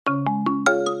Me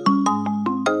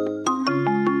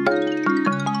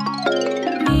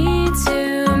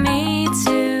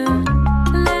too.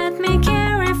 Let me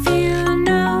care if you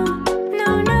know.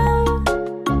 No, no,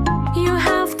 you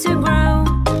have to grow.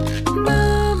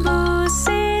 Boo boo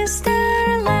sister,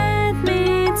 let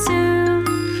me too.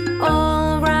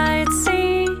 All right,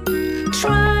 see,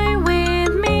 try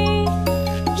with me.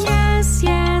 Yes,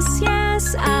 yes,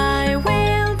 yes, I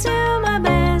will do my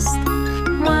best.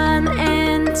 1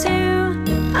 and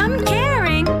 2, I'm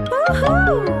caring.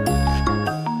 Woohoo!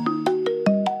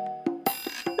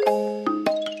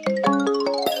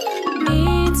 Me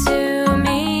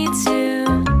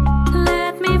too.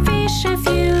 Let me fish if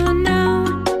you know.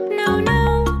 No,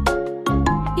 no,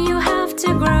 you have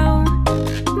to grow.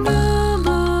 Boo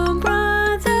boo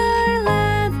brother,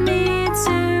 let me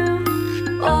too.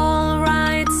 All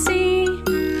right, see,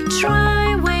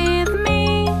 try with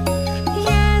me.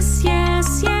 Yes,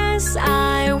 yes, yes,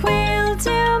 I will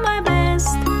do my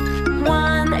best.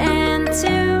 1 and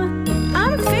 2,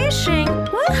 I'm fishing.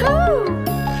 Woohoo!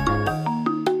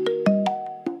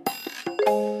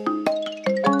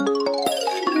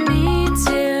 Me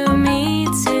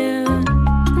too.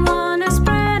 Wanna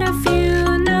spread a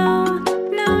few? No,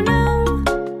 no, no,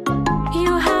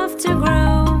 you have to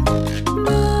grow.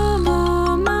 Boo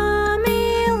boo mommy,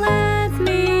 let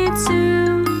me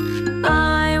too.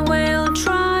 I will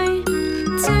try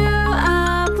to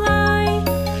apply.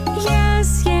 Yes,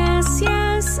 yes,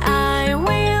 yes, I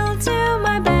will do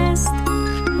my best.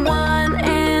 1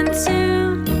 and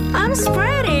 2, I'm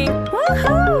spreading.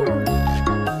 Woohoo!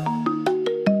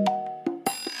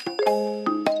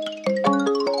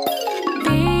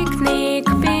 Picnic,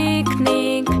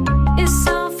 picnic is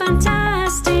so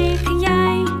fantastic.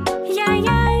 Yay, yay,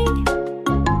 yay.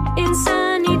 In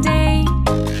sunny day.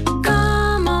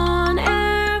 Come on,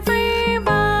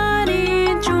 everybody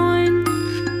join.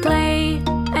 Play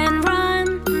and run.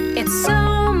 It's so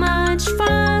much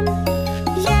fun.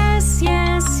 Yes,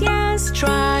 yes, yes.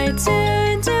 Try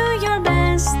to do your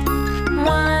best.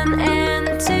 1 and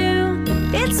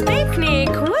 2, it's picnic.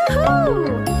 Woohoo!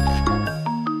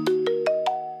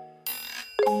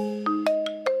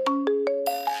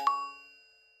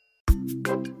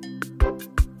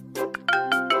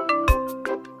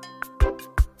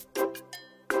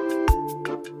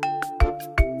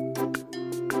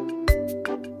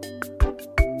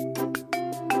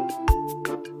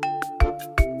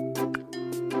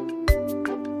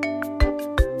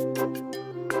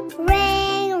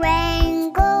 Rain,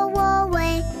 rain, go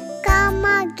away. Come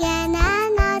again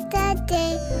another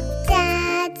day.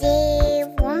 Daddy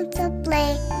wants to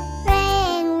play.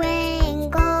 Rain, rain,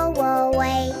 go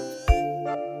away.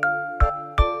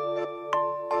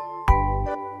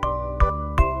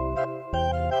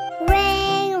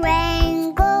 Rain,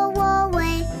 rain, go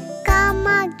away. Come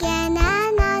again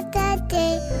another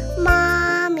day.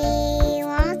 Mommy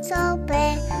wants to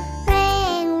play.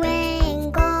 Rain,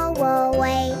 rain, go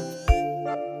away.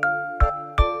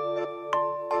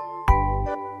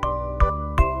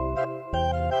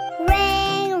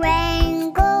 Rain,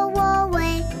 rain, go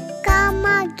away. Come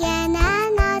again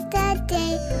another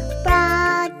day.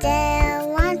 Brother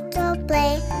wants to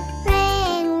play.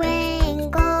 Rain, rain,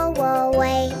 go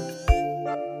away.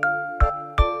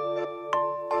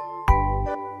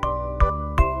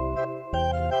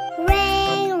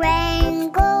 Rain,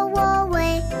 rain, go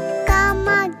away. Come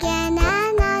again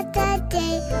another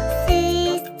day.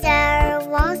 Sister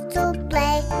wants to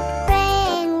play.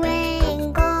 Rain,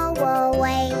 rain, go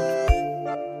away.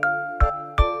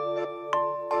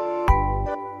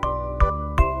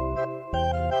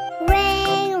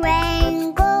 Rain,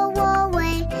 rain, go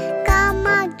away. Come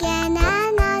again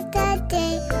another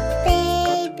day.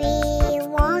 Baby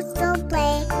wants to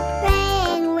play.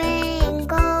 Rain, rain,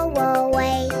 go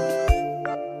away.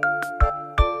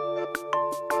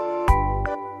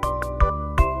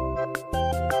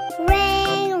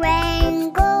 Rain,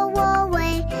 rain, go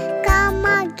away. Come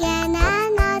again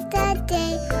another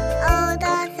day. All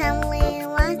the family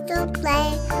wants to play.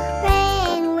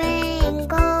 Rain, rain,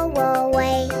 go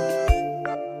away.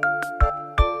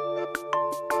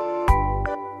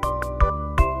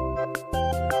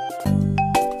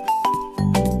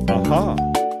 Aha!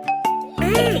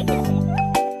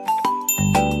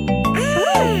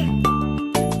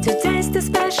 Today's the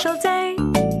special day,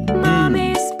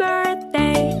 Mommy's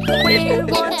birthday. We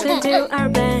want to do our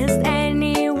best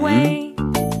anyway.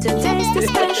 Today's the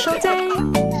special day,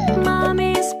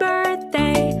 Mommy's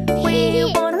birthday. We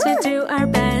want to do our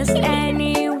best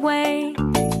anyway.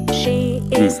 She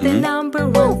is the number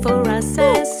one for us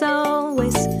as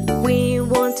always. We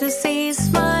want to see a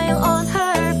smile on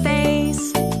her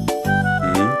face.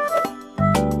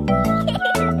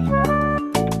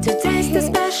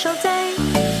 special day,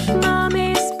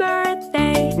 Mommy's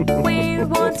birthday. We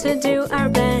want to do our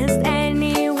best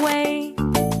anyway.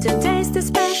 Today's the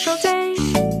special day,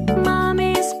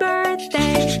 Mommy's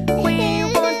birthday.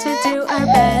 We want to do our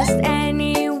best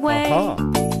anyway.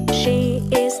 She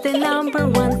is the number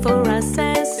one for us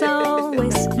as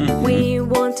always. We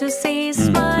want to see a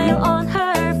smile on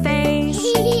her face.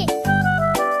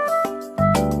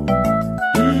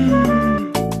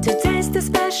 Today's the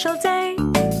special day,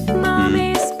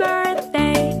 Mommy's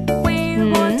birthday. We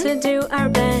want to do our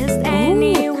best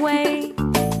anyway.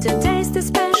 Today's the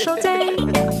special day,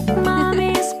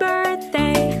 Mommy's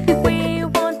birthday. We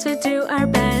want to do our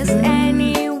best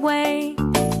anyway.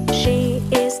 She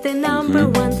is the number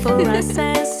one for us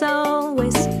as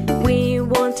always. We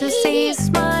want to see a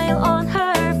smile on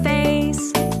her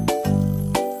face.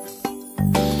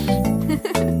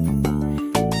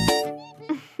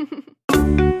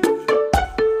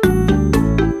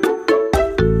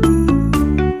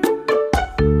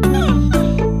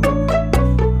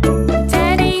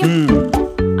 Daddy,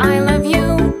 I love you.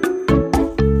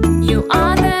 You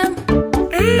are the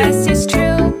best, it's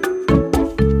true.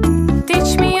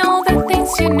 Teach me all the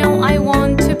things you know. I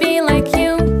want to be like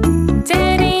you.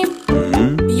 Daddy,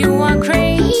 you are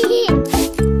great.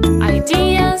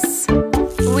 Ideas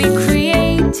we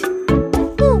create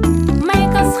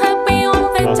make us happy all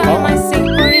the time. I sing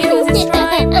for you this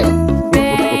rhyme.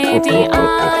 Daddy,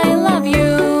 I love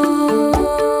you.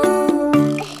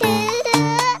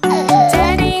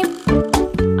 Daddy,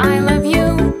 I love you.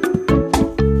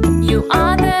 You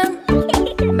are the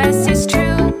best, it's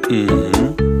true.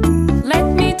 Let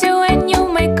me do a new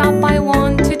makeup I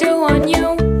want to do on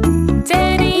you.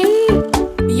 Daddy,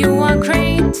 you are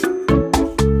great.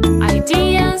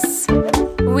 Ideas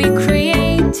we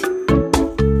create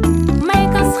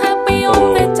make us happy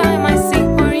all the time. I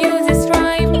sing for you this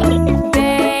rhyme.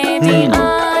 Daddy, I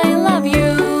love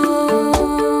you.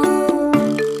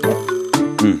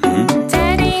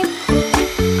 Daddy,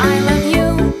 I love you.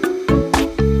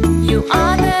 You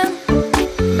are the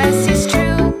best, it's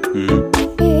true.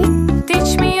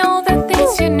 Teach me all the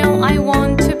things you know. I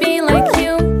want to be like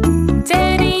you.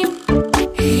 Daddy,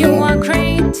 you are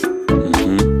great.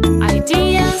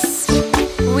 Ideas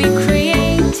we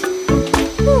create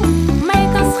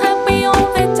make us happy all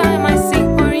the time. I sing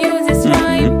for you this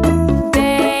rhyme.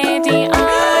 Daddy, I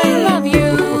love you.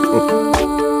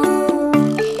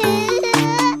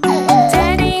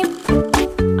 Daddy,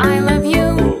 I love you.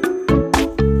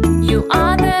 You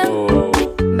are the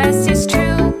best, it's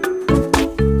true.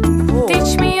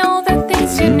 Teach me all the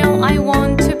things you know. I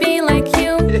want to be like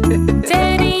you.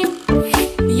 Daddy,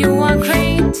 you are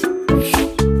great.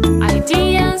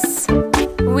 Ideas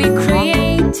we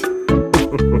create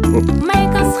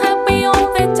make us happy all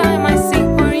the time. I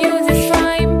sing for you this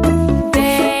rhyme.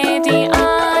 Daddy, I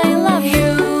love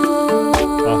you.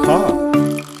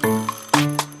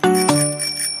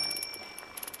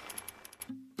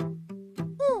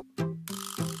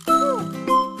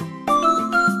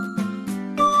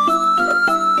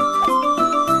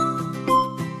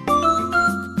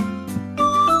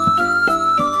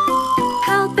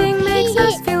 Helping makes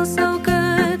us feel so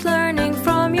good. Learning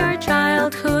from your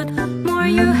childhood. More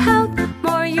you help,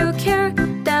 more you care.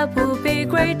 That will be a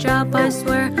great job, I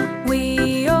swear.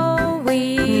 We all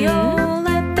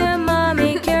let the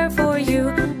mommy care for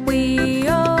you. We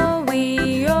all,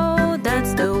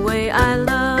 that's the way I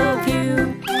love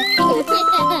you.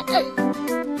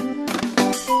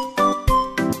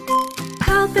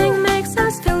 Helping makes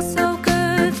us feel so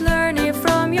good. Learning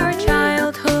from your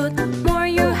childhood. More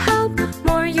you help,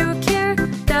 more you care.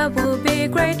 That will be a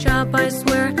great job, I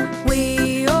swear.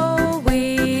 We all,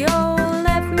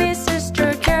 let me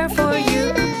sister care for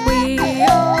you.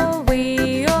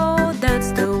 We all,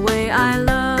 that's the way I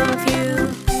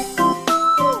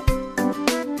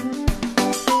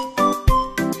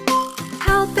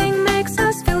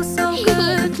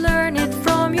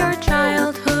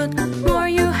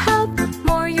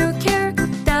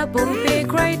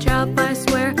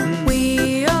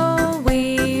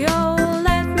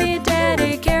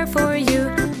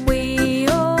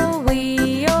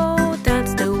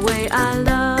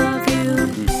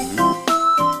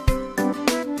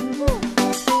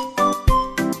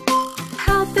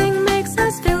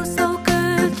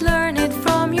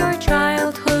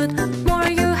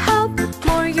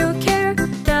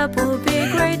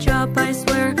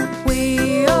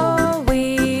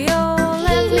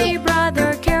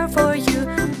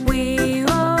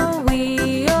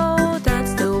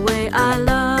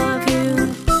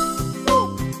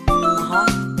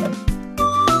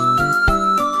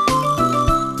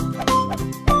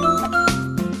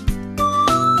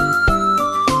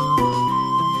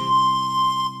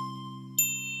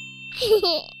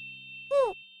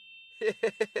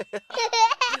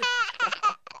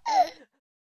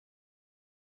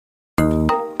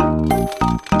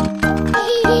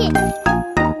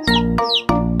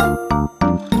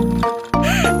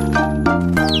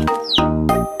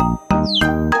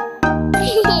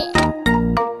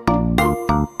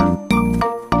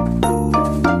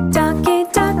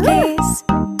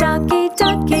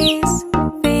duckies,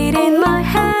 feet in my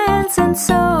hands and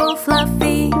so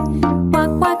fluffy. Quack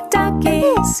quack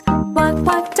duckies, quack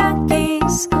quack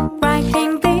duckies,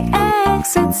 cracking the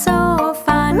eggs, it's so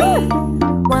funny.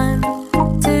 1,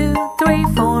 2, 3,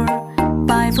 4,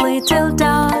 5 little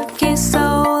duckies,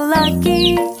 so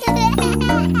lucky.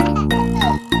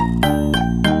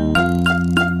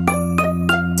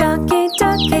 Ducky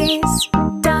duckies,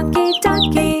 ducky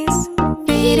duckies,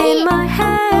 feet in my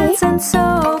hands and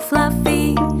so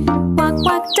fluffy. Quack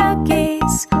quack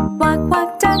duckies, quack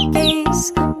quack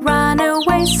duckies, run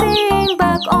away, sing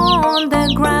back on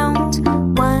the ground.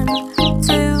 1,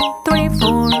 2, 3,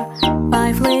 4,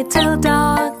 5 little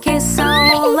duckies, so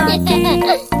lucky.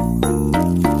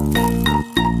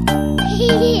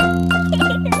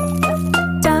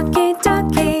 Ducky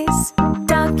duckies,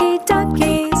 ducky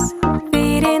duckies,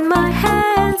 feet in my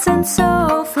hands and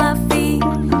so fluffy.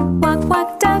 Quack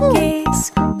quack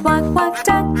duckies, quack quack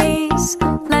duckies,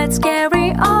 let's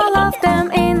carry all of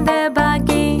them in the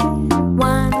buggy.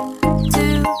 1,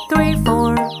 2, 3,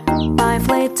 4, 5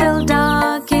 little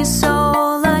duckies,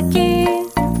 so lucky.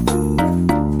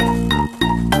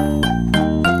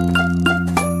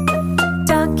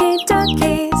 Ducky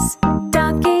duckies,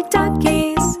 ducky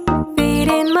duckies, feet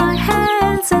in my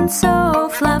hands and so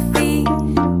fluffy.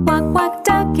 Quack quack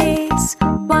duckies,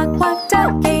 quack quack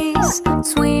duckies,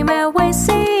 swim away,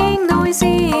 sing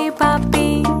noisy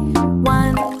puppy.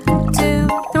 1, 2,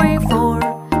 3, 4,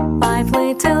 5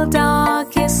 little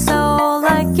duckies, so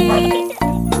lucky.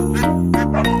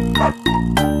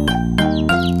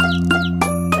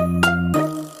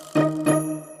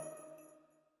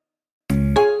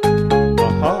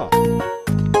 Aha.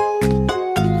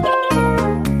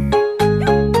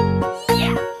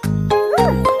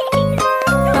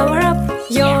 Power up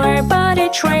your body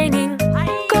training.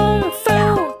 Kung Fu.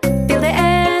 Feel the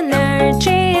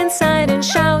energy inside and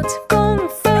shout Kung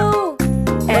Fu.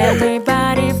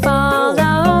 Everybody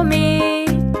follow me.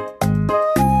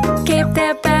 Keep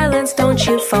the balance, don't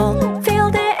you fall. Feel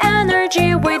the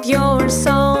energy with your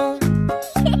soul.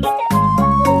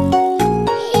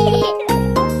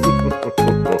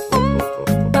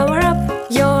 Power up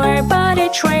your body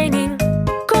training.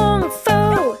 Kung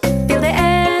Fu. Feel the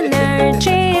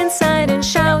energy inside and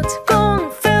shout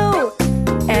Kung Fu.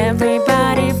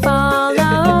 Everybody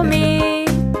follow me.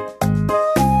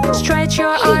 Stretch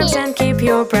your arms and keep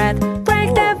your breath.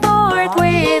 Break the board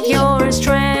with your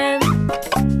strength.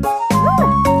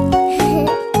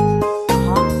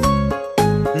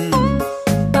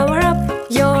 Power up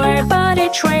your body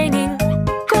training.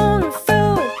 Kung Fu.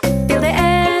 Feel the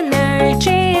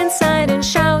energy inside and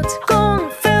shout Kung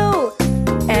Fu.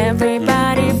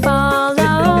 Everybody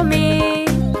follow me.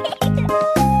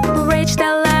 Reach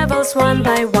the levels one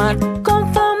by one. Kung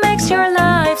Fu makes your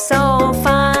life so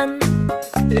fun.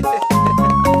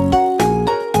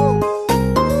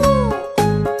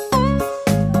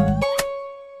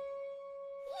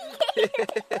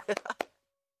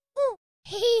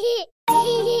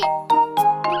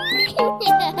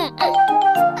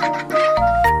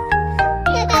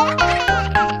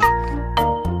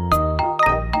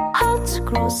 Hot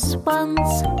cross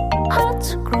buns, hot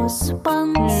cross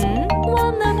buns.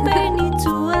 1 a penny,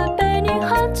 2 a penny,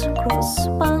 hot cross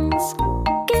buns.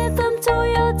 Give them to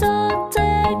your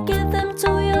daughter, give them to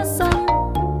your son.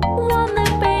 1 a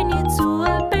penny, 2 a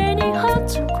penny, hot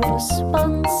cross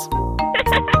buns.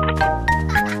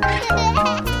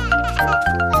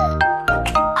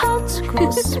 Hot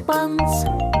cross buns,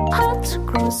 hot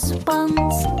cross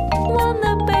buns. 1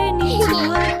 a penny,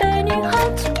 2 a penny,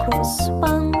 hot cross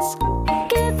buns.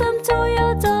 Give them to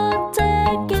your daughter,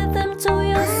 give them to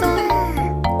your son.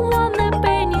 1 a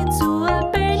penny, 2 a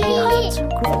penny, hot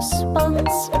cross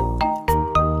buns.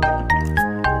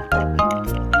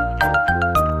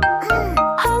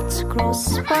 Hot cross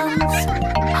buns,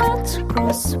 hot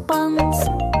cross buns.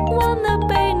 1 a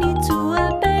penny, 2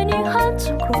 a penny, hot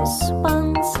cross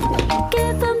buns.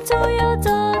 Give them to your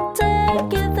daughter,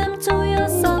 give them to your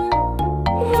son.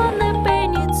 1 a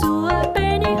penny, 2 a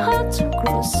penny, hot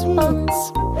cross buns.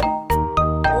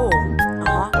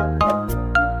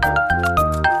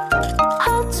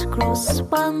 Hot cross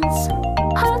buns,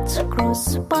 hot cross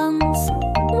buns.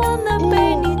 1 a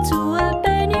penny, 2 a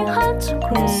penny, hot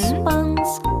cross buns.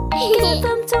 Give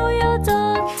them to your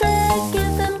daughter,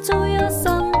 give them to your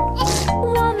son.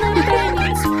 1 a penny,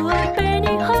 2 a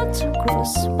penny, hot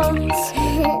cross buns.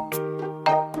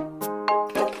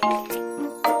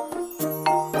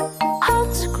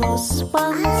 Hot cross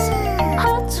buns,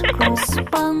 hot cross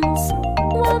buns.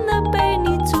 1 a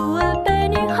penny, 2 a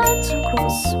penny, hot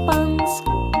cross buns.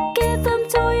 Give them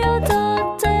to your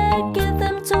daughter, give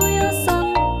them to your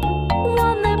son.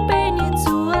 1 a penny,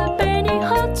 2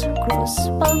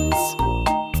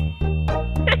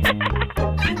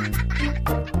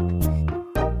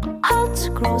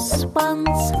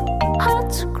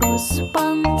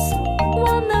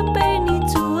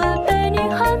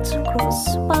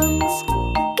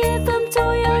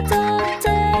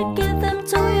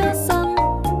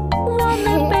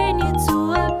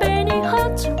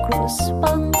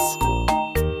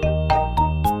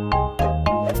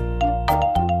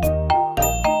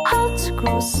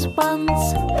 cross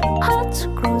buns, hot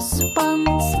cross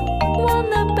buns.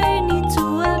 One a penny,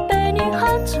 two a penny,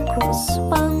 hot cross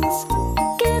buns.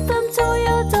 Give them to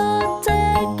your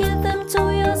daughter, give them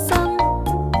to your son.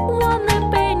 One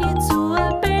a penny, two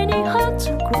a penny, hot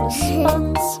cross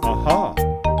buns. Aha.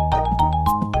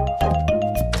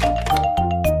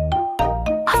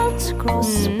 Hot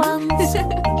cross buns,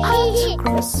 hot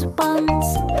cross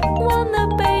buns. One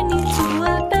a penny, two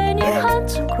a penny, hot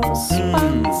cross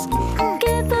buns.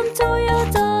 Give them to your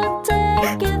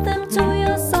daughter, give them to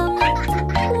your son.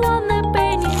 One a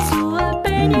penny, two a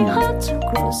penny, hot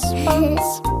cross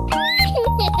buns.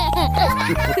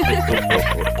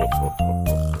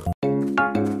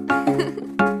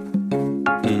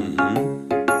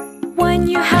 When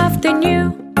you have the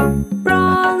new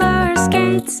roller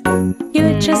skates,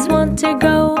 you just want to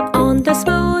go on the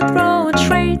smooth road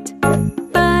straight.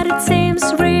 But it seems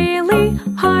really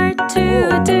hard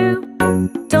to do.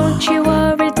 Don't you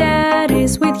worry, Dad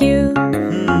is with you.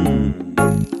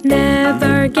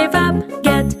 Never give up,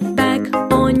 get back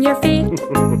on your feet.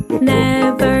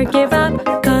 Never give up,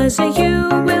 'cause you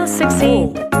will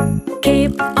succeed.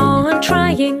 Keep on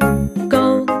trying,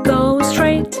 go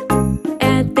straight.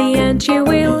 At the end you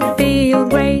will feel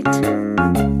great.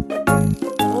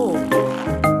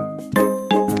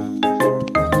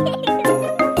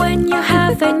 When you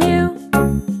have a new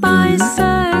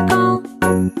bicycle,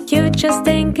 you just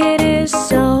think it is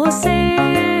so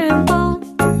simple.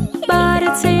 But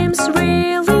it seems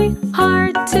really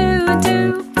hard to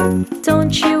do.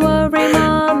 Don't you worry,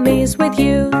 Mommy's with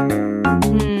you.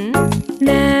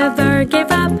 Never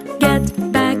give up, get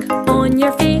back on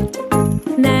your feet.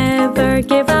 Never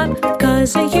give up,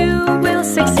 'cause you will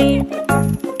succeed.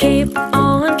 Keep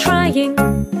on trying,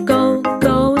 go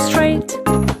straight.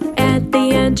 At the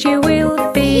end you will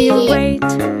feel great.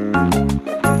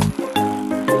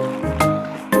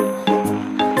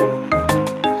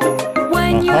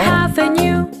 When you have a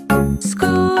new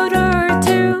scooter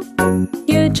too,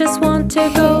 you just want to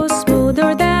go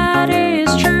smoother, that is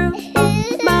true.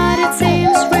 But it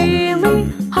seems really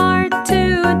hard to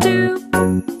do.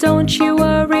 Don't you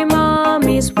worry,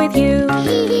 Mommy's with you.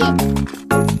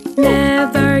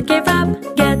 Never give up,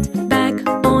 get back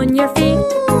on your feet.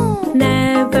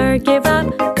 Never give up,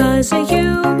 'cause you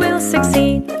will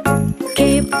succeed.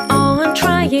 Keep on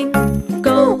trying,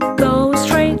 go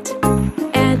straight.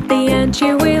 At the end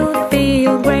you will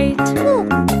feel great.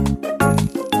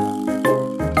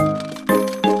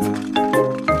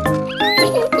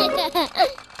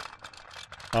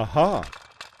 Aha.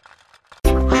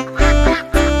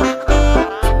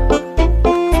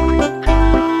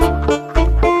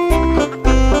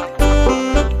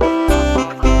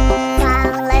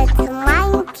 One little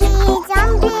monkey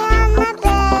jumping on a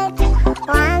bed.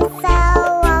 One fell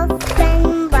off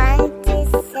and Bunty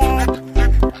said,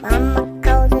 "Mama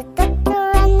called the doctor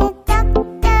and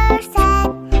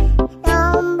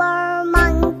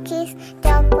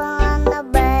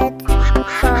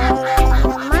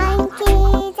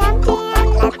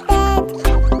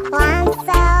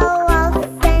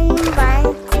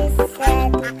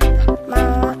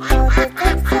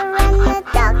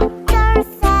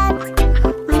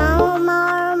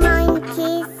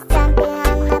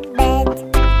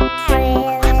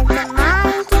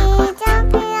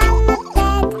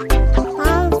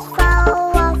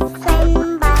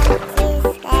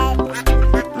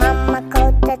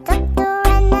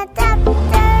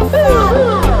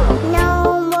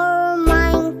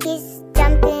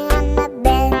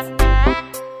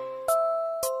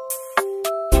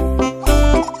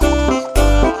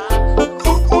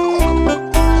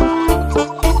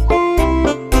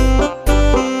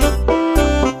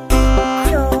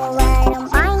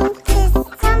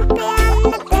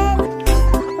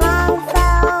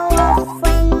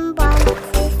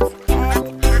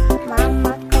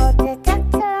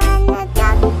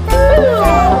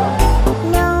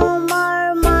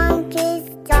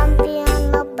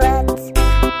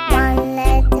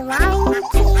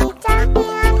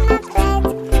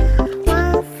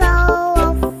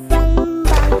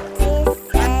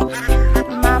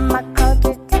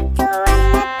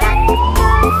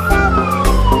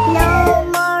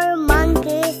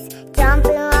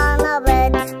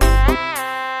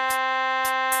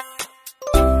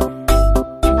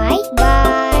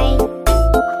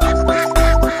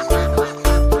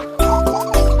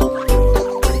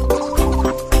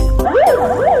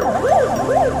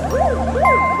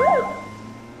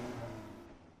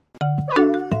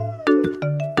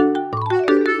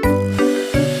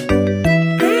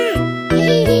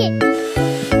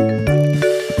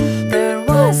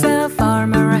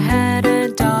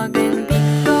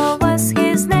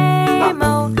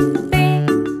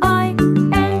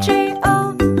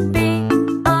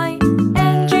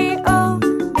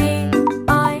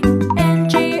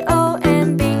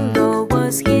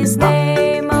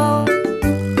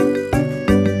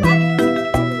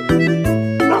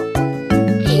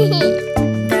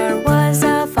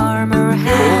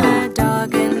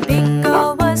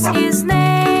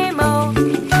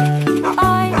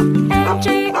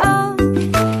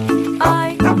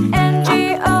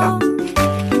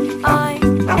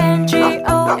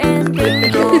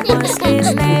was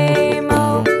his name.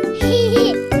 Oh,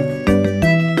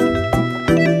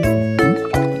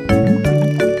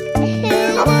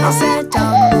 there was a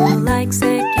dog who likes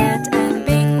a cat, and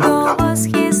Bingo was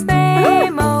his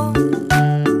name. Oh,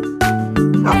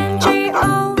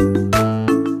 N-G-O,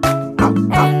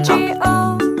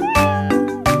 N-G-O,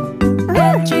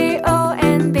 N-G-O,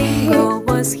 and Bingo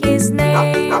was his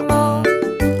name. Oh,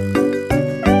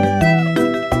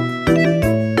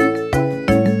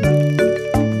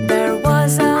 there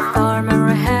was a farmer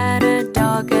who had a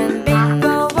dog, and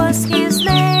Bingo was his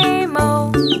name.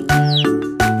 Oh,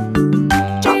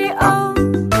 G-O,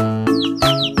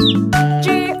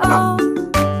 G-O,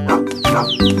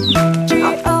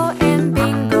 G-O, and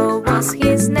Bingo was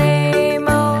his name.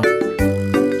 Oh,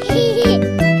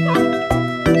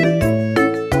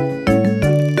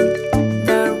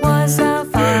 there was a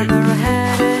farmer who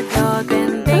had a dog,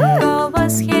 and Bingo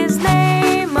was his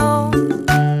name. Oh,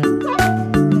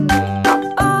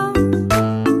 oh,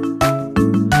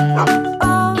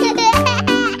 oh,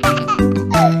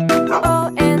 oh,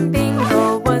 and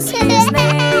Bingo was his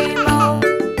name. Oh,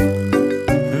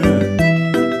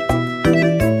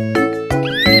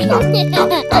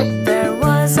 there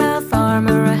was a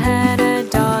farmer who had a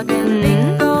dog, and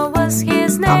Bingo was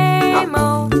his name.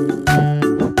 Oh,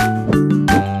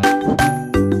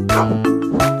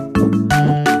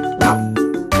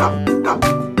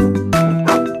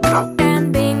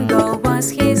 and Bingo was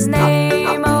his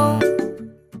name. Oh,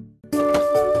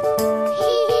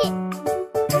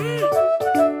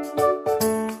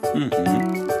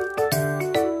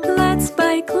 let's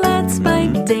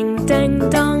bike, ding dang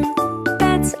dong.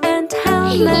 Bats and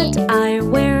helmet I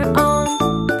wear on.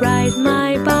 Ride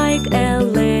my bike a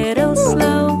little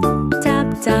slow.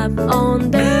 Tap tap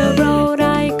on the road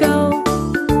I go.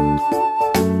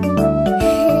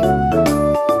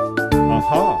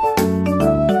 Aha.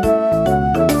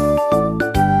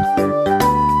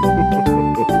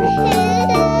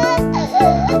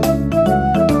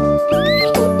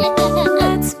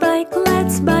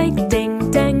 Let's bike,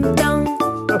 ding dang dong.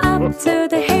 Up to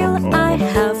the hill I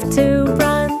have to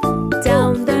run.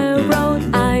 Down the road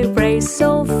I race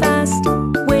so fast.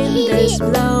 Wind is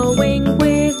blowing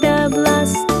with a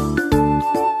blast.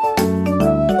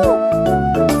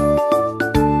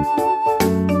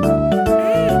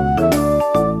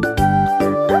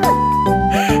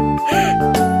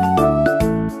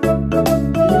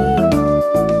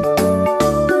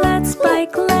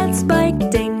 Let's bike,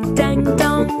 ding dang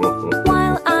dong.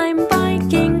 While I'm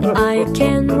biking I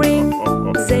can ring.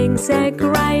 Zigzag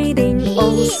riding,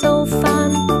 oh so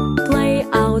fun. Play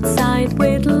outside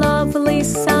with lovely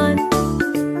sun.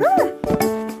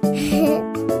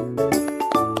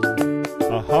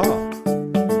 Aha.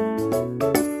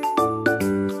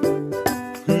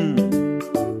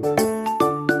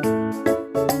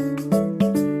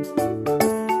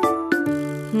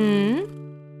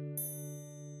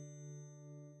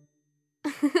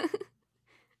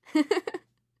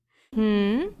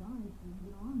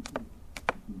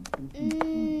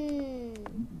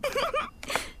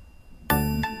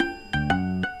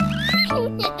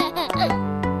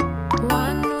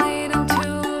 One little,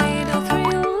 two little,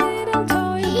 three little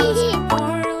toy boats,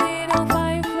 four little,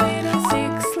 five little,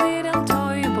 six little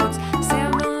toy boats,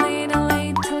 seven little,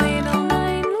 eight little,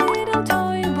 nine little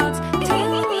toy boats,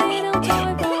 10 little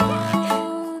toy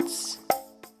boats.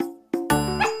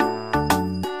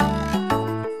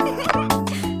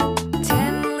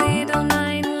 10 little,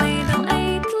 9 little,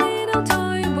 8 little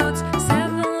toy boats,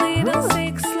 7 little,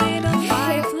 6 little,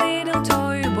 5 little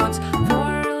toy boats,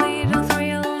 4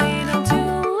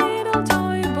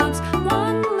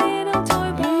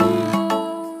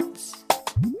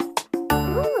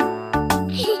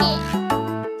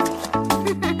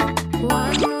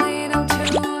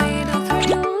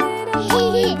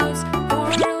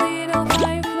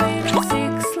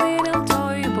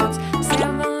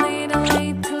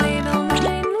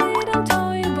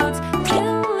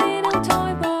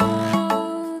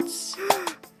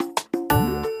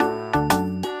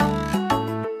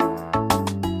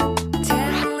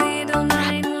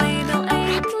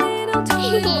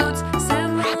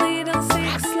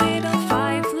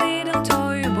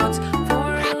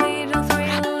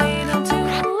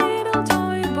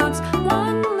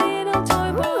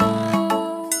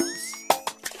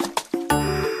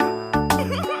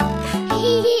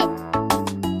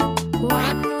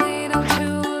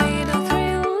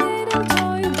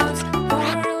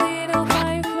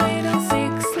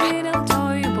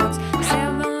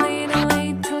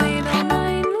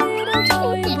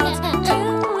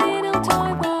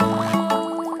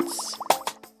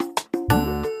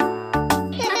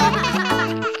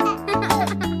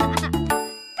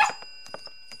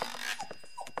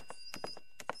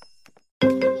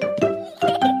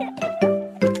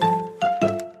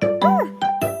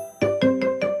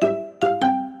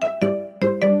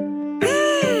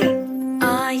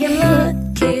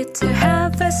 lucky to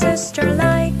have a sister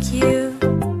like you.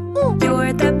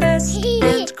 You're the best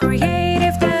and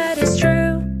creative, that is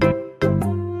true.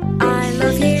 I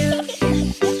love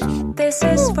you, this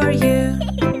is for you.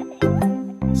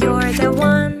 You're the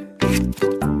one,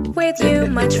 with you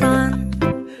much fun.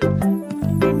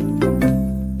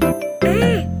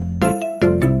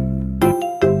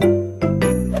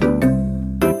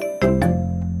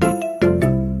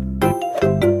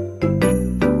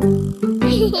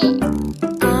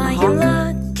 I am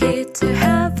lucky to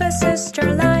have a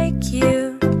sister like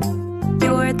you.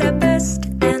 You're the best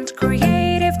and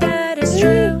creative, that is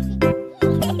true.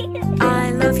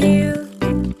 I love you,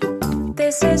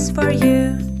 this is for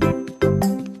you.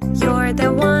 You're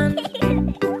the one,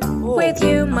 with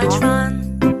you much fun.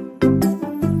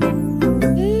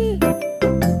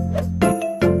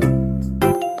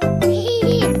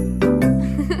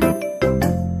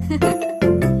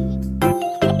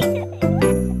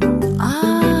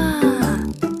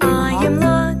 I am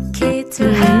lucky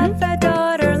to have a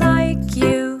daughter like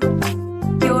you.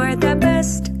 You're the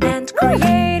best and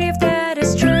creative, that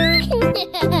is true.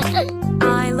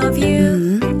 I love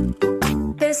you,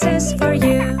 this is for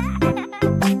you.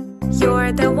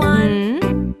 You're the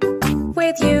one,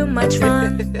 with you much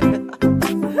fun.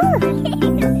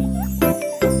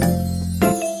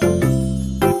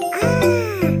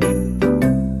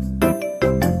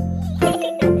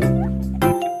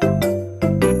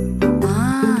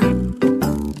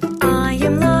 I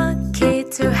am lucky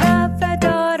to have a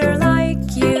daughter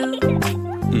like you.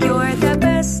 You're the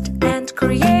best and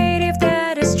creative,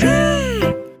 that is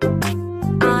true.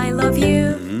 I love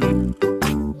you,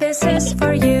 this is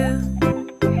for you.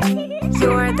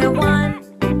 You're the one,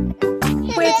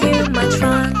 with you much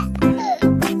fun.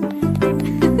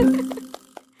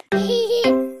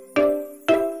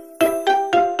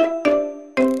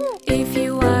 If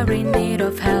you are in need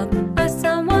of help, ask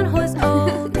someone who's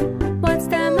old. What's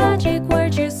the magic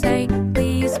word you say?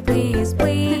 Please, please,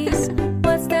 please.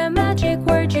 What's the magic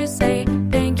word you say?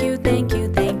 Thank you, thank you,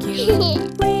 thank you.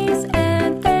 Please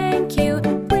and thank you.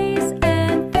 Please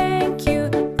and thank you.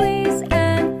 Please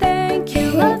and thank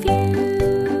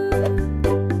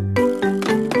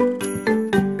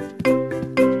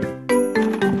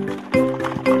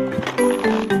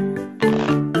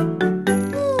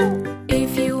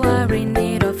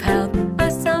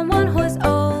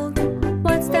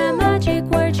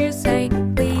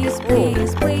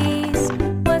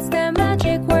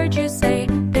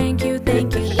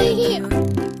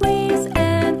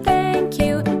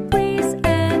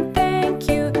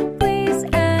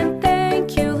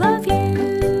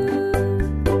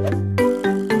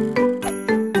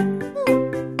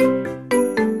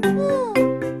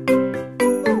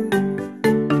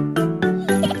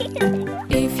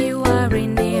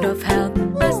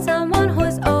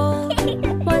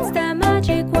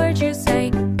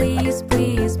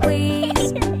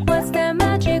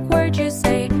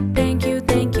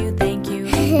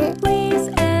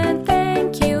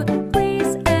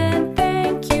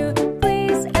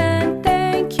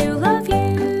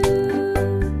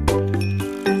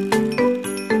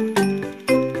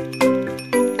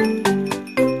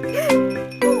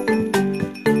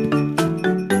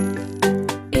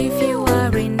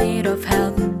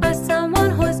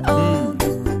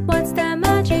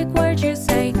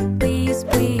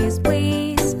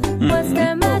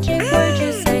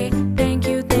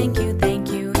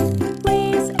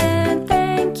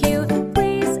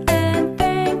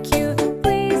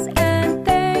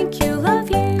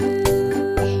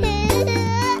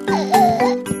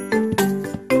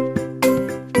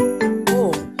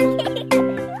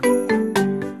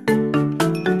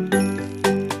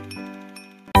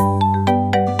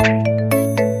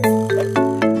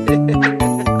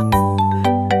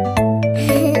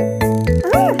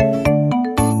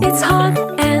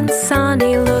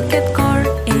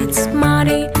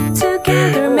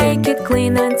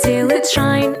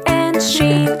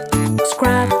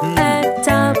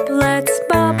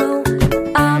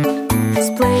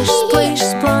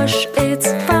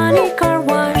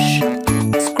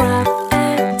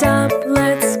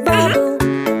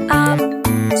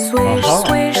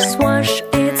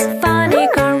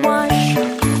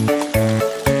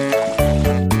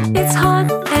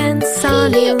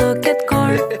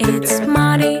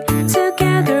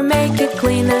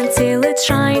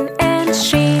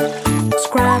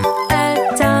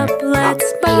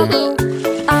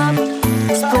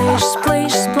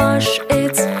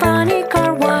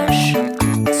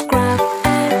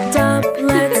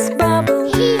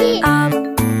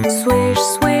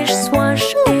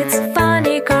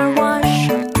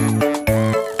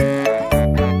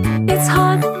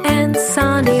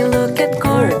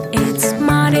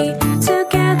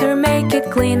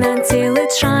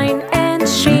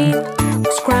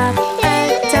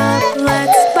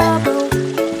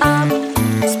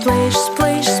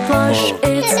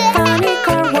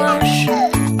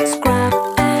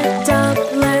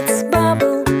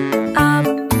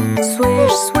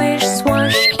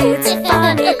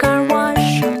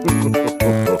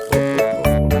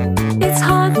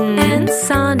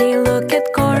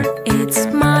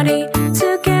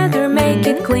Make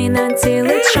it clean until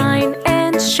it shine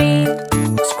and sheen.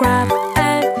 Scrub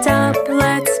it up,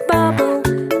 let's bubble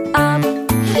up.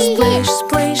 Splish,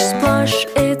 splish, splosh,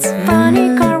 it's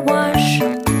funny car wash.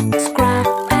 Scrub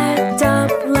it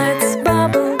up, let's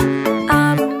bubble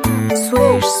up.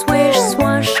 Swish, swish,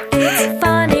 swash, it's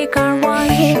funny car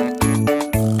wash.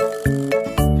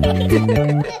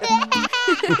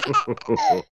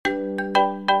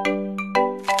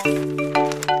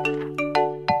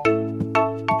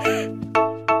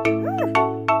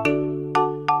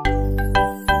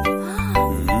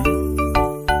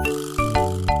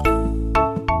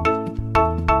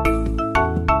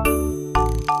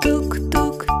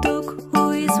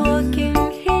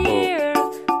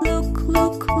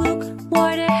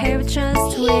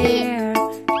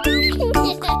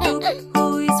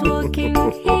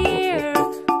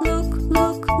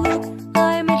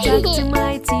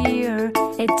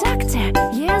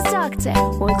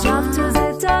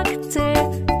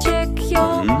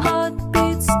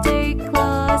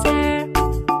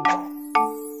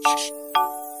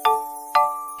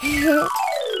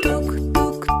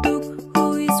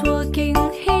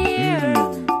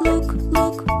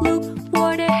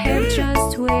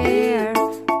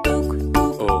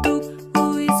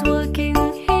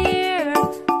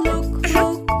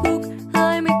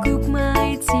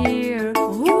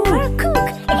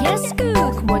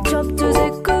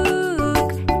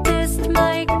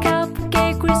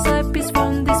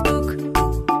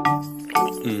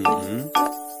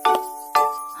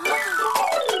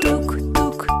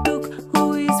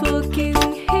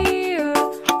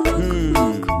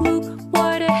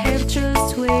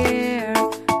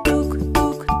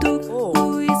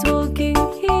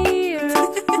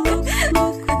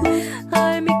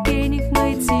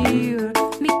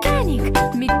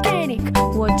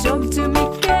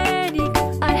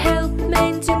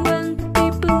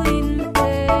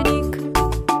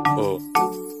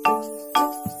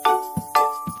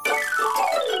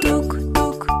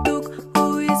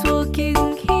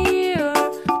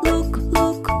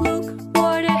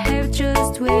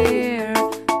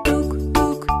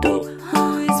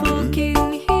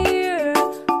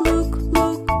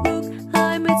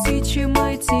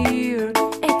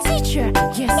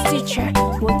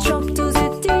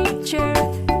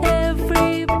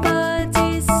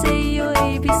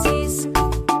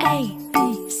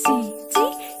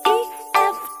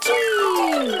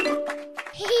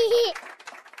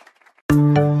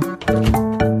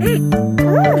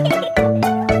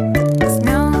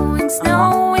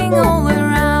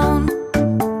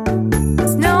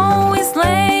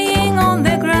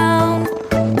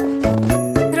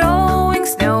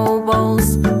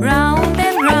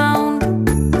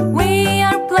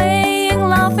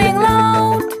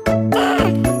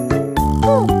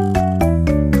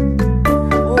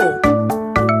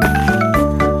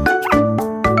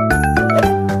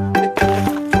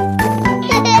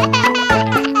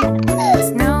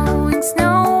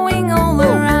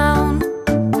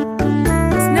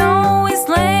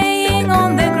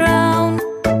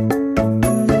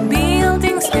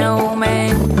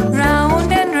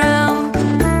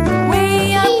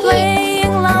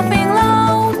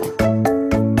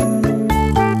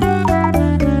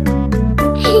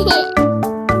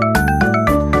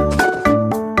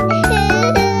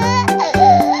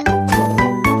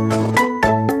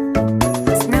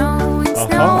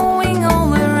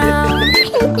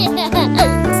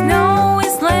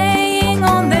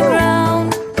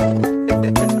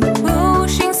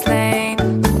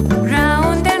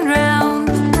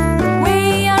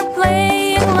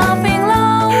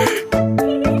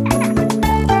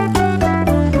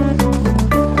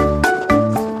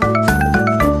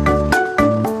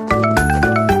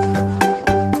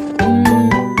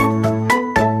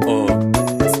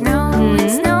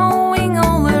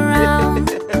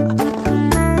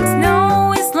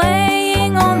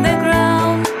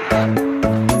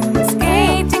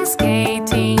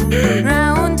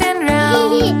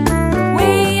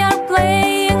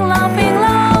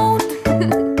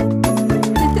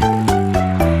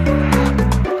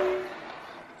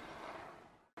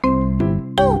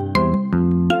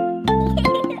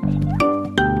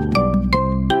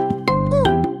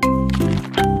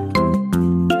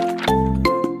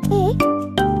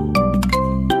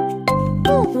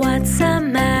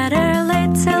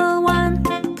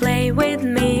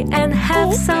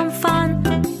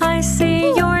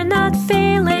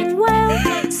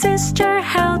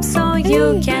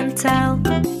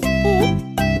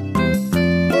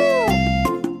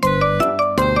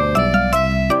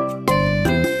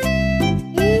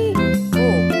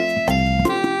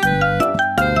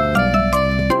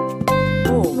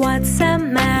 What's the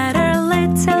matter,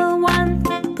 little one?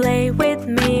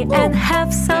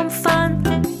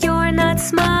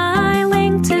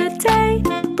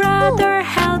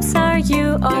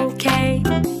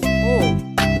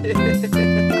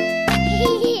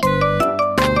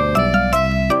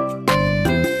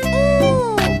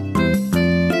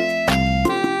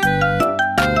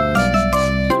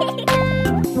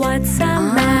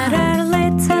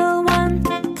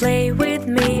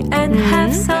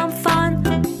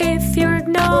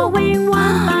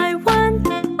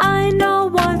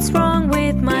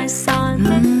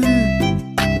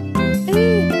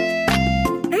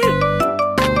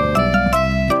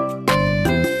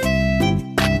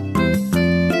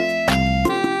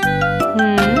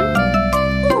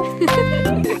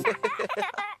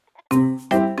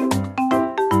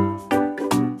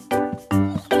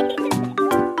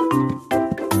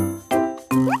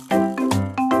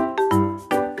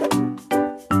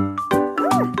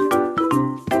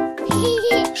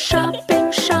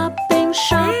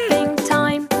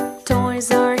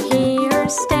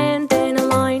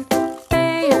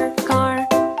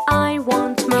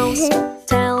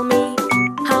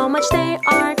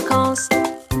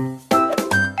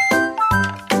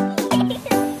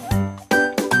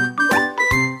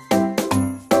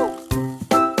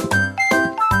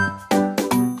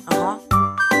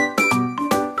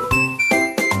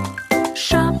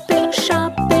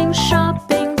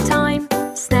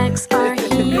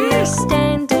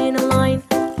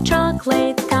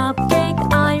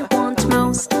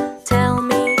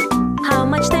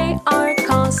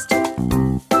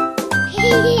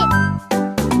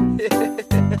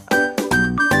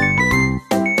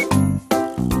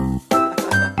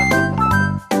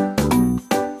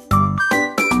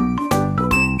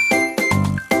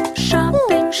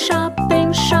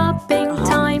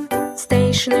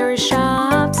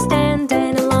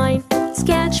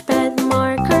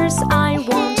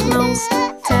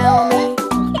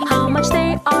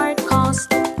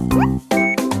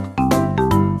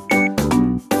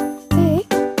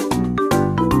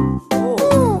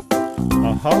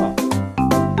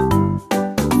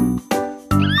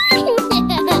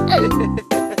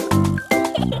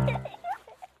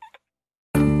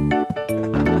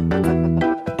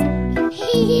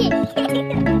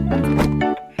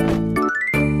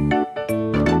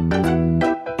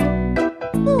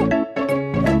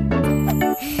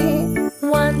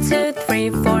 2, 3,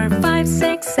 4, 5,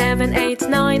 6, 7, 8,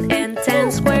 9, and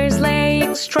 10 squares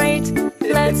laying straight.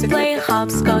 Let's play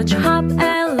hopscotch, hop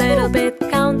a little bit,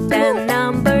 count the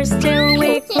numbers till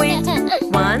we quit.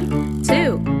 1,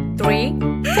 2, 3,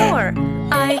 4.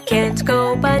 I can't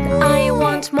go, but I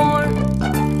want more.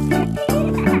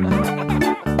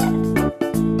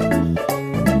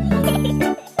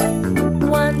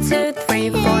 1, 2, 3,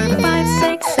 4, 5,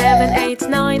 6, 7, 8,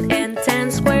 9, and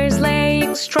 10 squares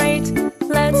laying straight.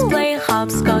 Let's play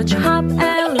hopscotch, hop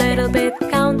a little bit,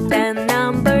 count the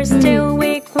numbers till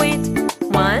we quit.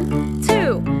 1,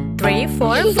 2, 3,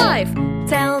 4, 5.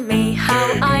 Tell me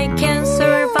how I can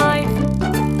survive.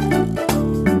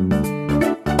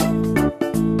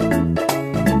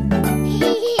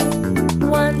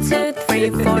 1, 2, 3,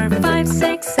 4, 5,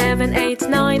 6, 7, 8,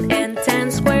 9, and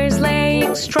 10 squares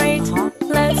laying straight.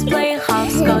 Let's play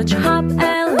hopscotch, hop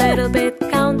a little bit,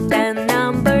 count the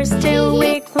numbers till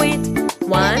we quit.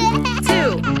 1,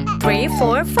 2, 3,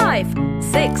 4, 5,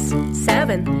 6,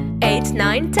 7, 8,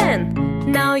 9,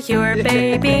 10. Now you're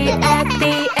baby at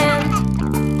the end.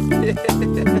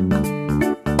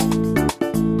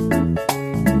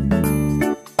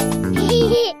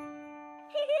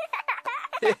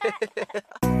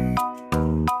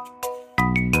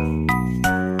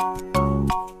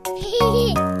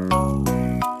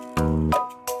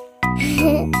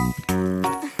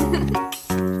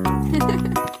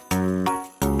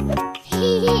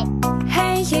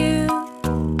 Hey you,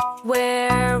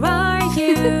 where are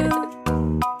you?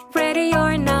 Ready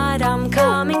or not, I'm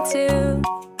coming too.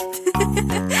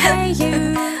 Hey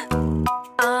you,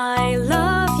 I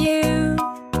love you.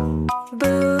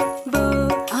 Boo, boo,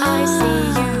 I see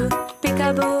you.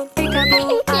 Peekaboo,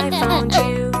 peekaboo, I found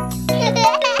you.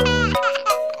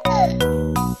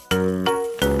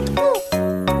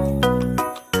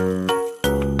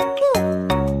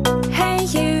 Hey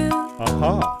you,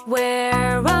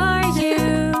 where are you?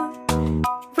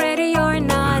 Ready or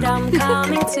not, I'm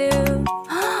coming too.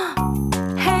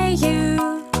 Hey you,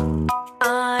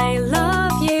 I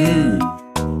love you.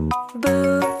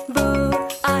 Boo, boo,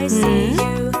 I see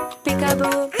you.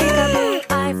 Peekaboo, peekaboo,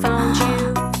 I found you.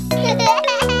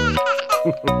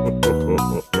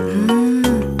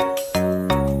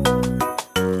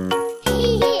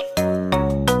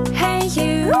 Hey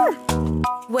you,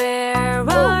 where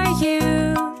are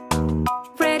you?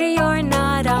 Ready or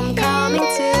not, I'm coming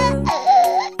too.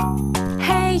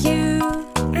 Hey you,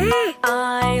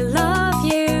 I love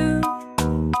you.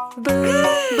 Boo,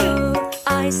 boo,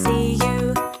 I see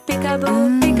you. Peekaboo,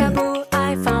 peekaboo,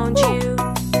 I found you.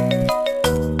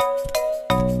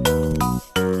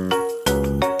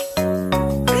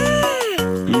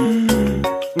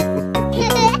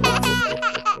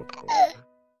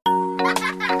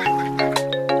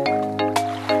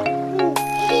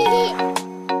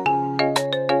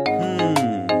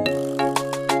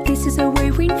 This is a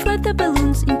way we inflate the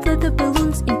balloons, inflate the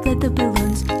balloons, inflate the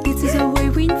balloons. This is a way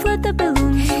we inflate the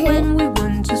balloons when we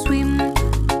want to swim.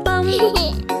 Bum,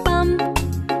 bum,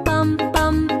 bum,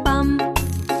 bum, bum.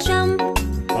 Jump,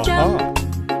 jump,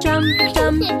 jump,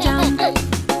 jump, jump.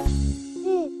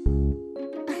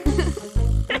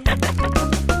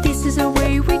 This is a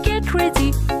way we get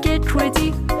ready, get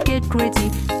ready, get ready.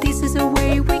 This is a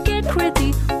way we get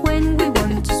ready when we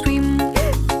want to swim.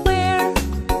 Where,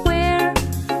 where,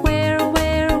 where,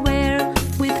 where, where?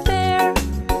 With bear,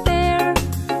 bear,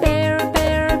 bear,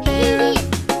 bear, bear.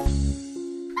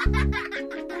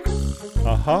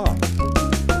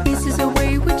 This is a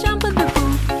way we jump in the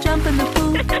pool, jump in the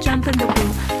pool, jump in the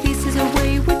pool. This is a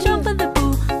way we jump in the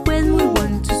pool when we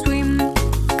want to swim.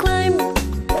 Climb,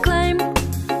 climb,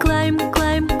 climb,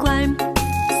 climb, climb.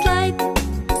 Slide,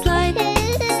 slide,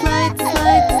 slide,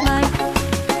 slide, slide.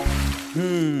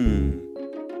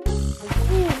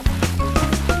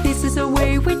 This is a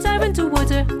way we dive into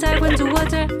water, dive into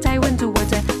water, dive into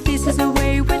water. This is a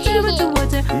way we dive into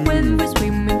water when we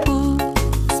swim in pool.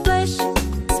 Splash,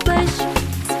 splash,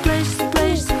 splash,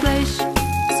 splash, splash.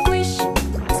 Squish,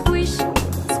 squish,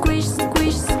 squish,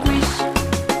 squish, squish.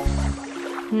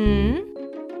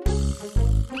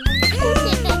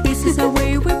 This is a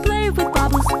way we play with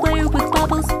bubbles, play with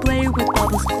bubbles, play with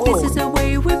bubbles. This is a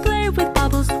way we play with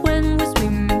bubbles when we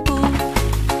swim in pool.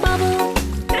 Bubble,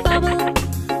 bubble,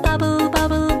 bubble,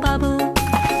 bubble, bubble.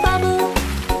 Bubble,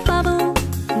 bubble,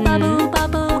 bubble,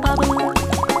 bubble, bubble.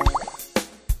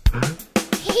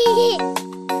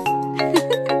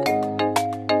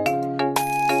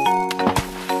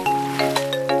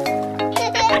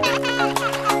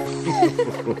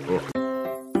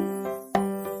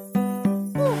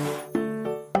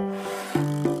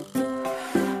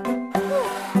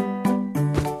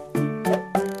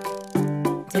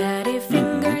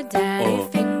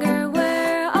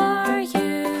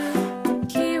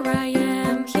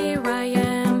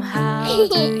 how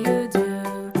do you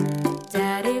do?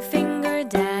 Daddy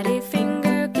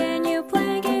finger, can you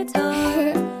play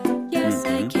guitar? Yes,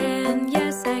 I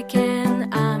can,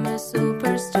 I'm a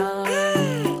superstar.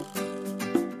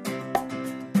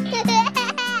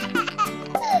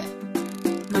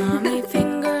 Mommy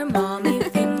finger,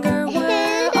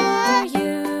 where are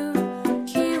you?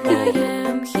 Here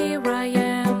I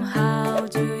am, how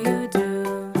do you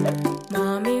do?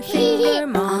 Mommy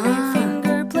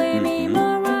finger, play me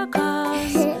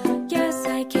maracas. Yes,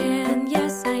 I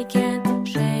can,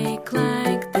 shake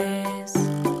like this.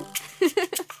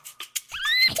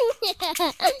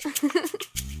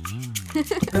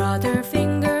 Brother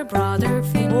finger,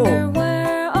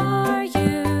 where are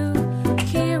you?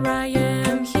 Here I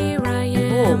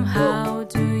am, how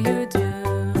do you do?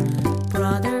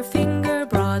 Brother finger,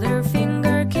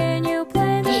 can you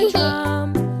play the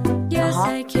drum? Yes,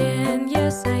 I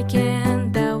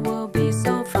can, that will be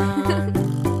so fun.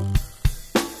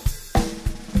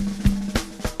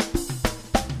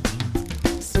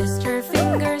 Sister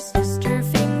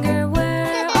finger,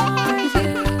 where are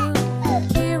you?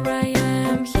 Here I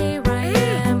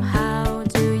am, how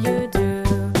do you do?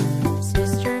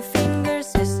 Sister finger,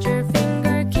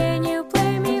 can you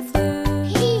play me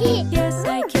flute? Yes,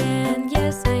 I can,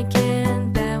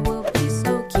 that will be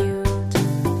so cute.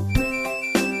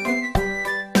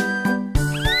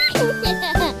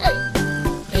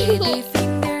 Baby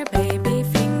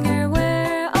finger,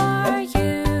 where are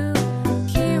you?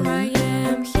 Here I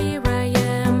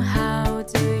am, how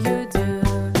do you do?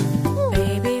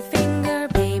 Baby finger,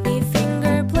 play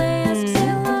a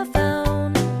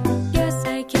xylophone. Yes,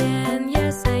 I can,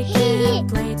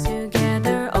 play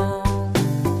together all.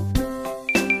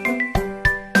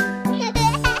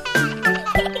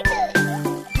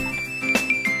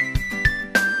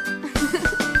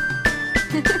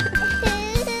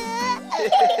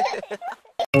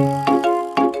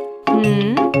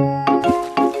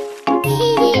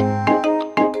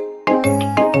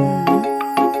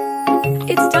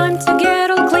 It's time to get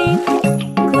all clean.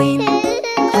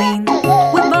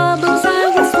 With bubbles I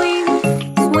will swim.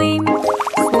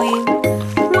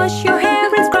 Wash your hair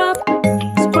and scrub.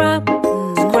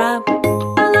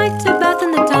 I like to bath in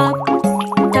the tub.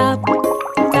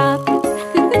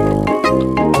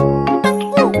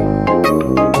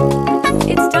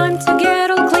 It's time to get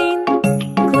all clean.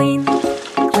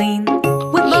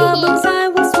 With bubbles I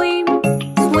will swim.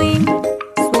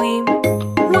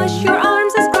 Wash your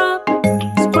arms and scrub.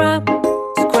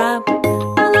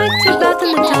 I like to bath in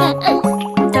the tub.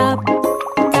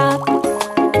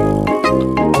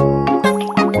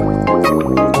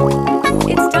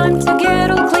 It's time to get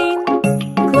all clean.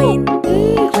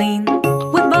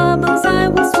 With bubbles I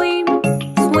will swim.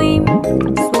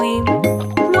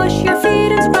 Wash your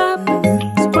feet and scrub.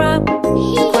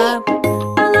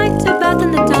 I like to bath in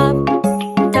the tub.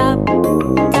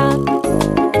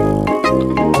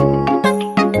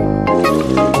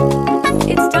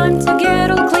 It's time to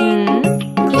get all clean.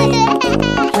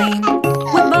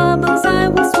 With bubbles I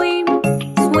will swim.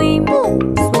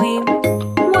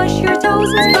 Wash your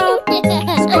toes and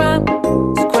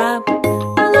scrub.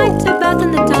 I like to bath in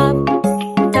the tub.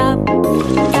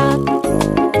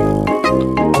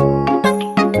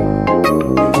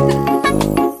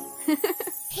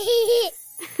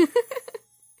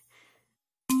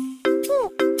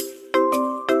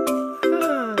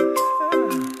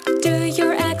 Do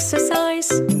your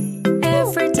exercise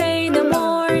every day in the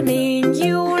morning.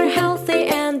 You are healthy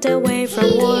and away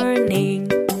from warning.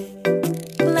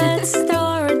 Let's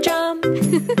start a jump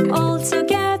all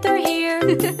together here.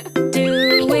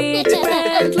 Do it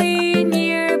friendly,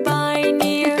 near by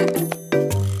near.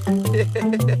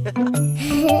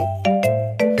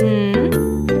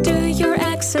 Do your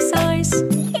exercise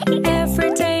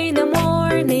every day in the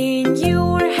morning. You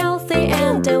are healthy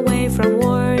and away from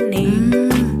warning.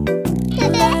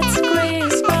 Let's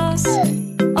crisscross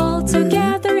all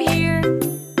together here.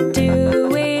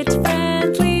 Do it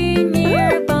friendly,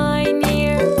 near by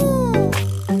near.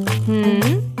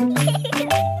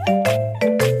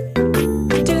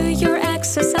 Do your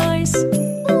exercise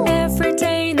every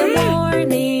day in the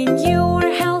morning. You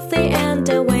are healthy and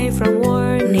away from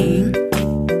warning.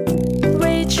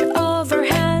 Reach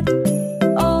overhead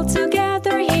all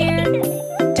together here.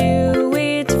 Do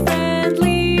it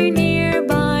friendly, near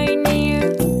by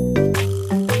near.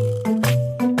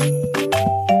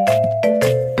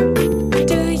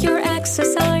 Do your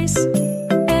exercise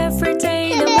every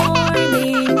day in the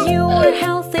morning. You are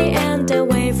healthy and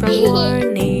away from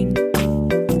warning.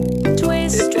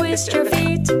 Twist your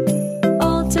feet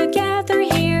all together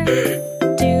here.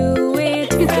 Do it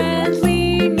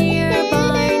friendly, near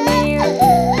by near.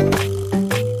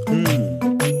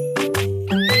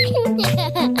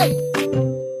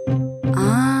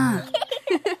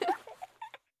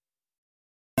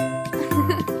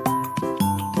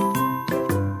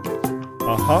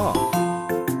 Aha.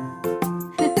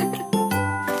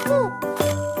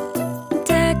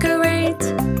 Decorate,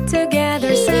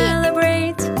 together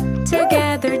celebrate,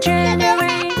 together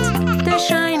generate the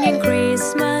shining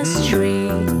Christmas tree.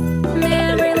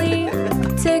 Merrily,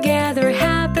 together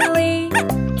happily,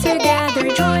 together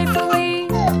joyfully,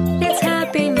 it's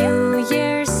Happy New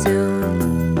Year soon.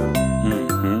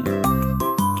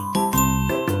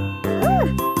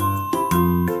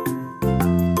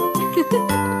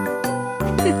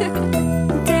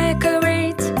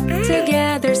 Decorate,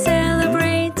 together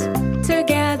celebrate,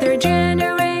 together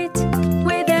generate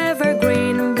with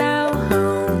evergreen bow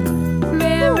home.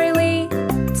 Merrily,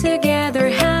 together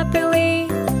happily,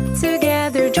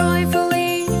 together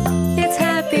joyfully, it's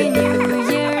Happy New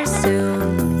Year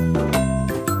soon.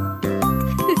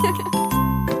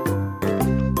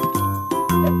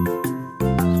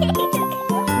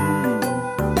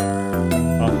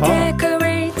 Aha.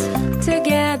 Decorate,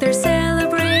 together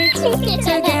celebrate,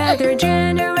 together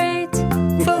generate,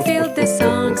 fulfill the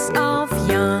songs of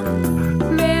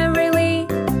young. Merrily,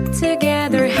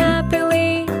 together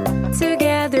happily,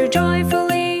 together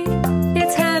joyfully,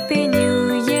 it's Happy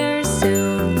New Year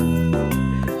soon.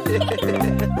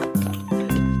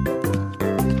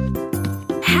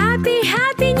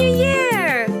 Happy New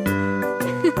Year!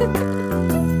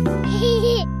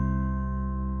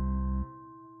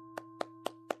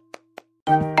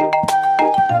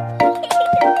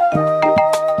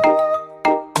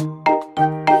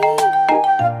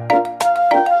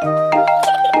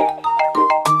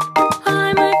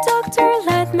 I'm a doctor,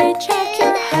 let me check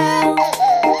your health.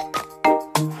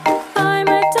 I'm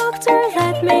a doctor,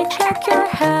 let me check your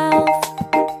health.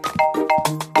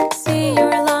 See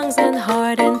your lungs and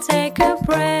heart and take a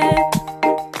breath.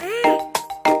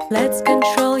 Let's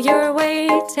control your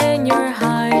weight and your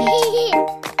height.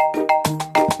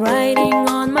 Writing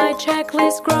on my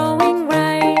checklist, growing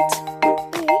right.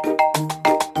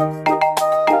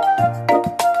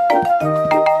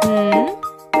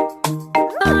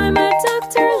 I'm a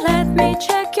doctor, let me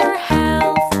check your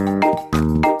health.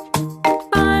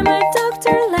 I'm a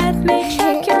doctor, let me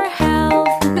check your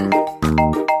health.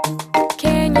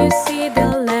 Can you see the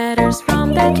letters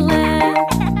from that lamp?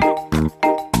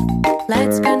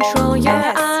 Let's control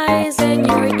your eyes and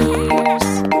your ears.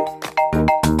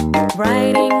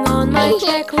 Writing on my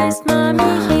checklist,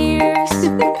 mommy hears.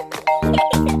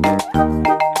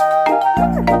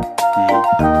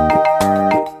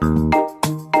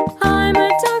 I'm a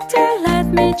doctor, let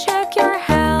me check your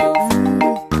health.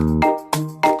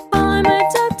 I'm a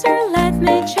doctor, let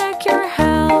me check your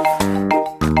health.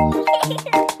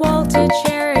 Walk to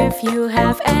chair if you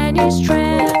have any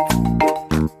strength.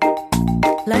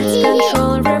 Let's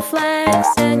control reflex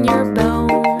and your bone.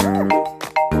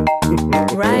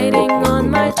 Writing on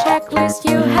my checklist,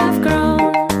 you have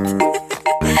grown.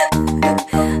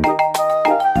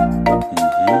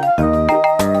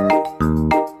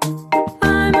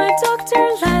 I'm a doctor,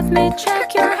 let me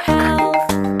check your health.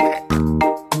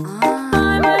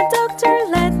 I'm a doctor,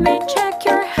 let me check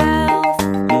your health.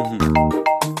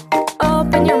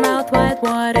 Open your mouth wide,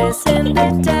 what is in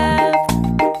the depth?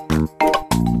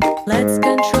 Let's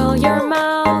control your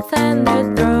mouth and the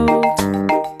throat.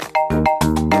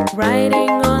 Writing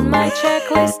on my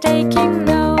checklist, taking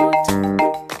note.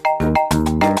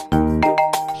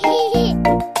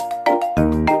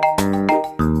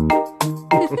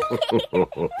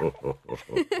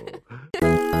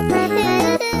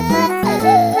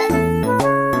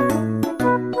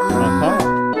 Aha.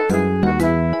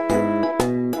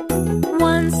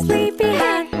 One sleepy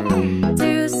head,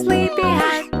 two sleepy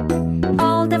head,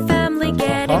 all the family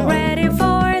getting ready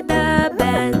for the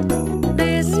bed.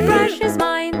 This brush is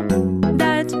mine,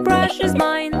 that brush is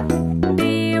mine.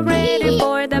 The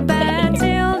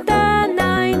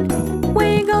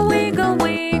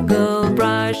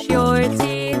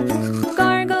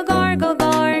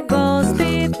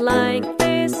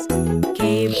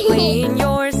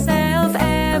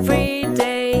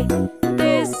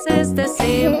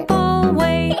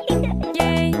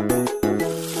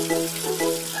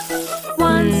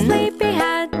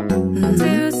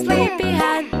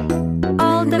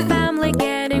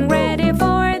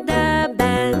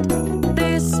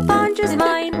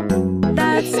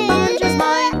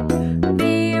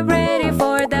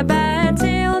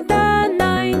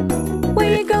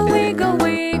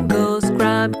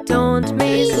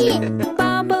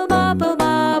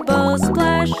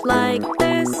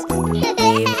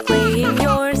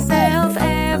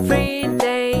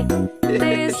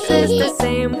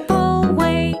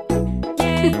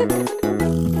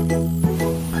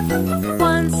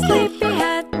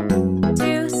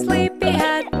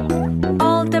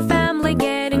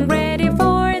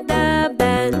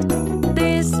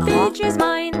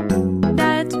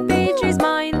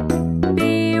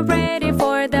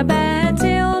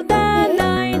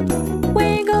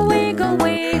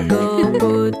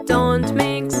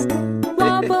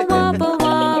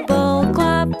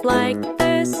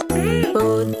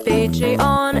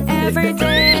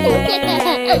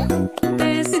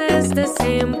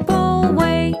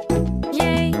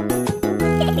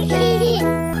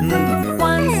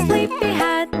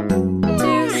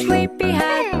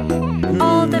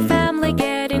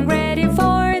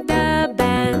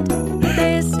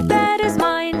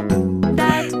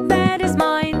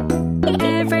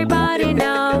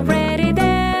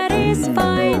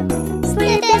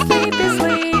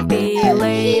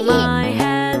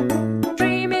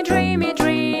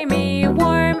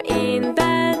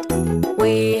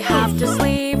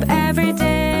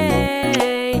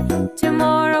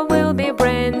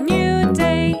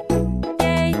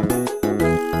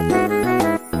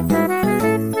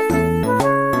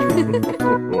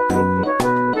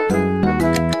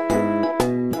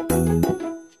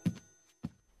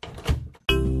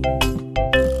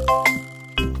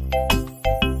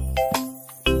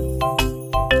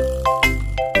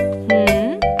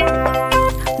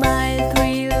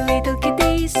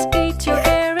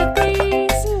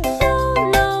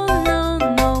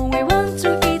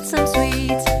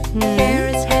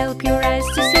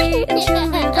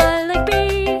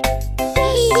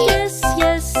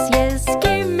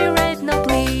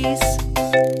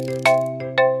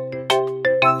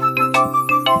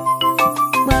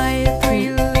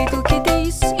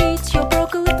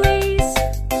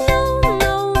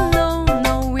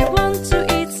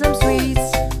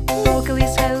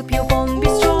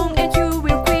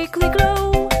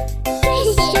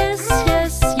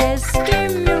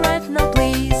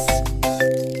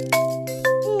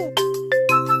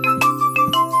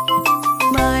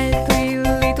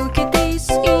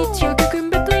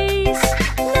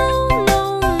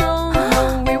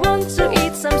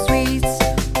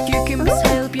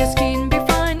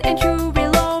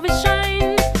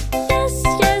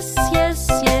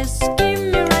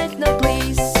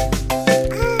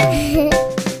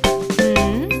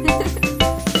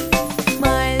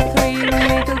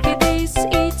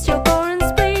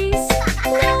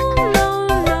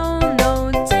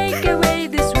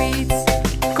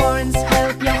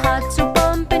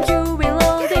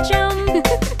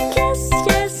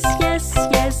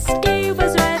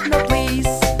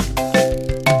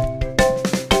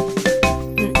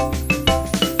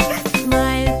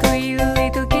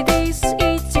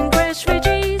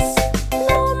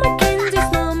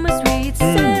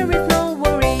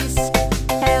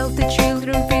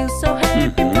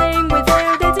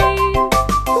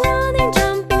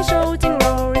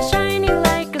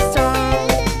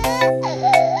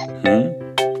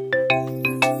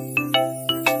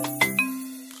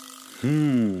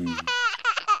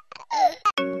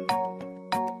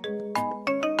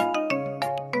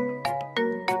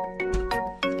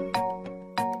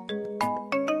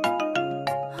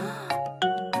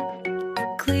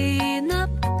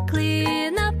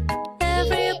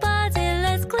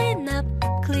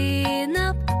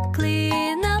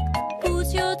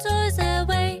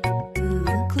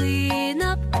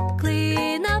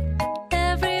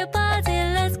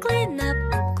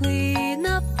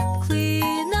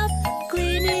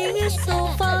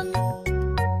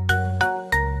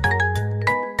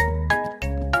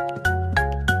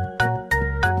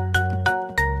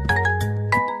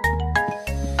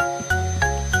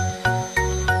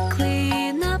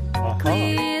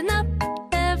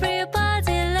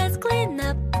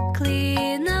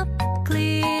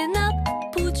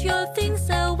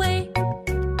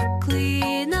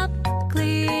up,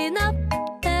 clean up.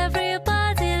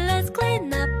 Everybody, let's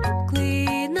clean up.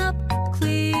 Clean up,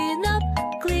 clean up.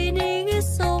 Cleaning is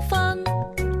so fun.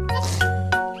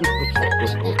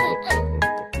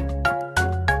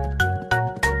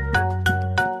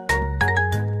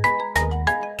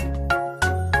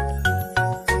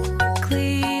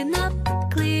 Clean up,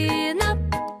 clean up.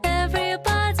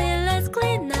 Everybody, let's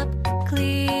clean up.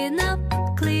 Clean up,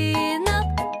 clean up.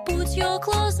 Put your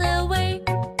clothes away.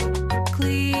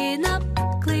 Clean up,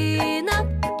 clean up.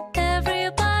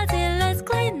 Everybody, let's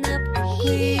clean up.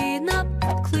 Clean up,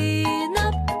 clean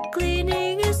up.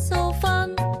 Cleaning is so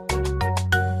fun.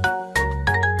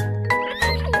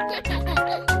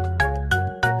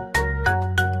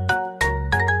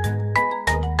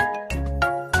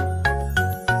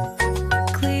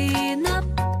 Clean up,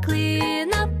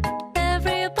 clean up.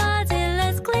 Everybody,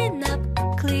 let's clean up.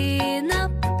 Clean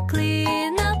up,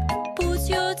 clean up. Put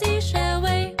your dish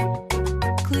away.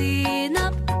 Clean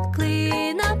up,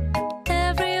 clean up.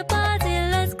 Everybody,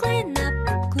 let's clean up.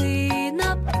 Clean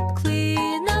up,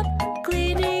 clean up.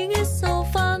 Cleaning is so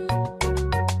fun.